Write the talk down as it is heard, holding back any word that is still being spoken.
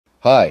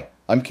Hi,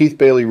 I'm Keith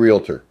Bailey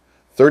Realtor,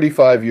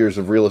 35 years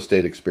of real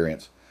estate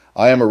experience.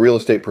 I am a real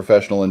estate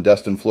professional in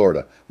Destin,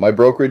 Florida. My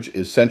brokerage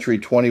is Century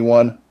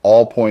 21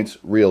 AllPoints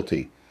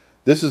Realty.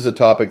 This is a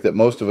topic that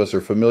most of us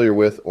are familiar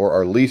with or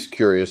are least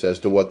curious as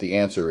to what the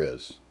answer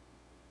is.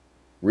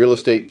 Real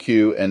estate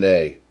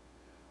Q&A.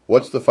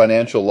 What's the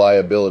financial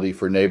liability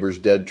for neighbor's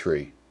dead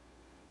tree?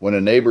 When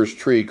a neighbor's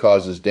tree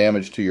causes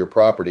damage to your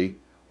property,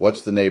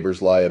 what's the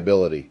neighbor's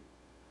liability?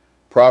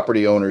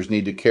 Property owners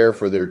need to care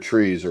for their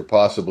trees or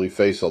possibly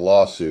face a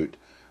lawsuit.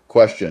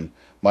 Question: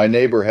 my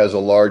neighbor has a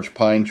large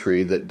pine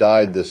tree that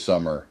died this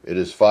summer. It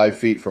is 5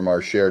 feet from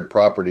our shared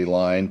property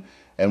line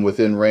and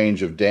within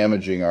range of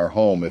damaging our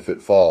home if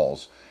it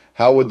falls.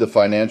 How would the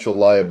financial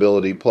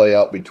liability play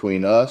out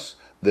between us,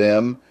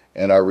 them,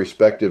 and our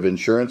respective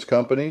insurance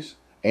companies?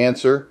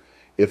 Answer: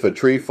 if a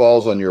tree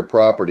falls on your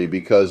property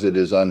because it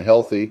is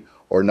unhealthy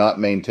or not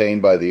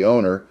maintained by the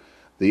owner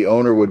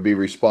would be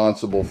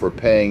responsible for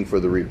paying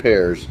for the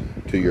repairs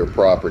to your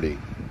property.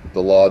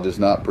 The law does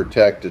not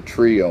protect a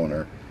tree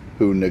owner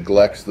who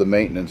neglects the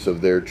maintenance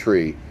of their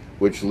tree,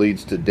 which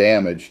leads to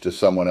damage to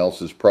someone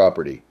else's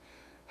property.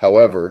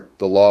 However,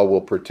 the law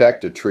will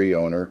protect a tree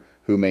owner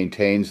who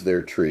maintains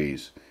their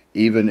trees,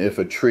 even if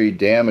a tree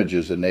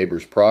damages a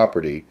neighbor's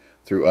property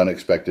through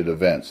unexpected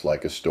events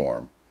like a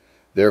storm.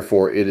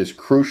 Therefore, it is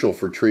crucial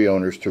for tree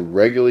owners to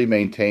regularly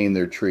maintain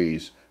their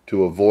trees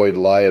to avoid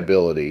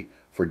liability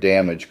for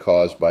damage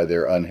caused by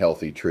their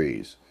unhealthy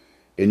trees.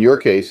 In your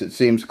case, it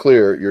seems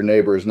clear your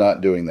neighbor is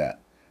not doing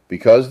that.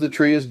 Because the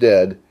tree is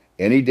dead,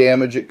 any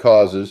damage it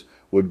causes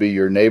would be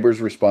your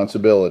neighbor's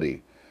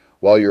responsibility.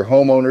 While your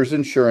homeowner's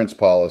insurance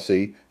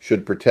policy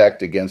should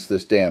protect against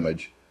this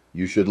damage,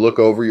 you should look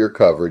over your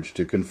coverage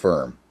to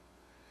confirm.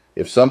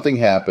 If something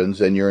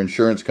happens and your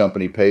insurance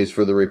company pays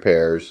for the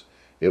repairs,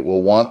 it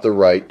will want the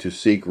right to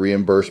seek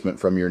reimbursement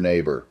from your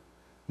neighbor.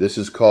 This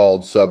is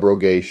called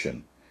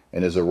subrogation,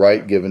 and is a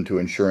right given to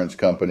insurance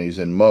companies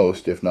in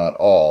most, if not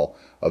all,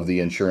 of the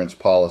insurance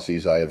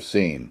policies I have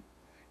seen.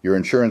 Your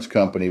insurance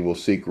company will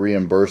seek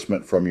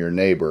reimbursement from your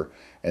neighbor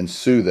and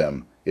sue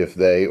them if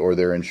they or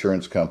their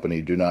insurance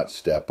company do not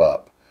step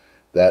up.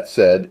 That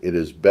said, it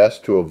is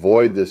best to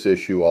avoid this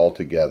issue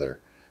altogether.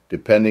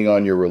 Depending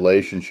on your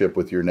relationship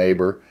with your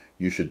neighbor,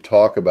 you should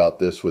talk about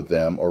this with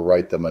them or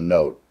write them a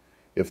note.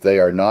 If they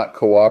are not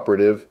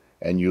cooperative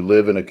and you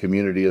live in a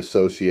community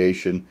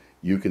association,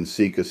 you can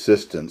seek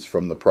assistance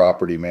from the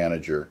property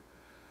manager.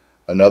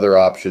 Another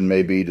option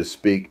may be to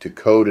speak to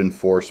code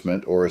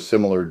enforcement or a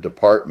similar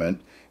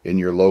department in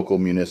your local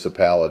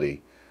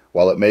municipality.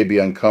 While it may be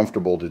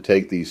uncomfortable to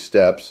take these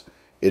steps,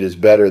 it is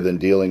better than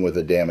dealing with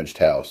a damaged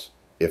house.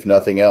 If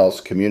nothing else,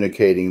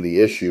 communicating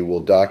the issue will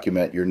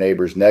document your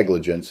neighbor's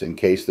negligence in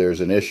case there's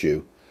an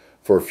issue.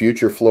 For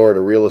future Florida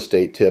real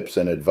estate tips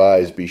and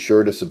advice, be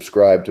sure to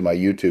subscribe to my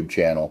YouTube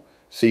channel.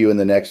 See you in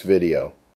the next video.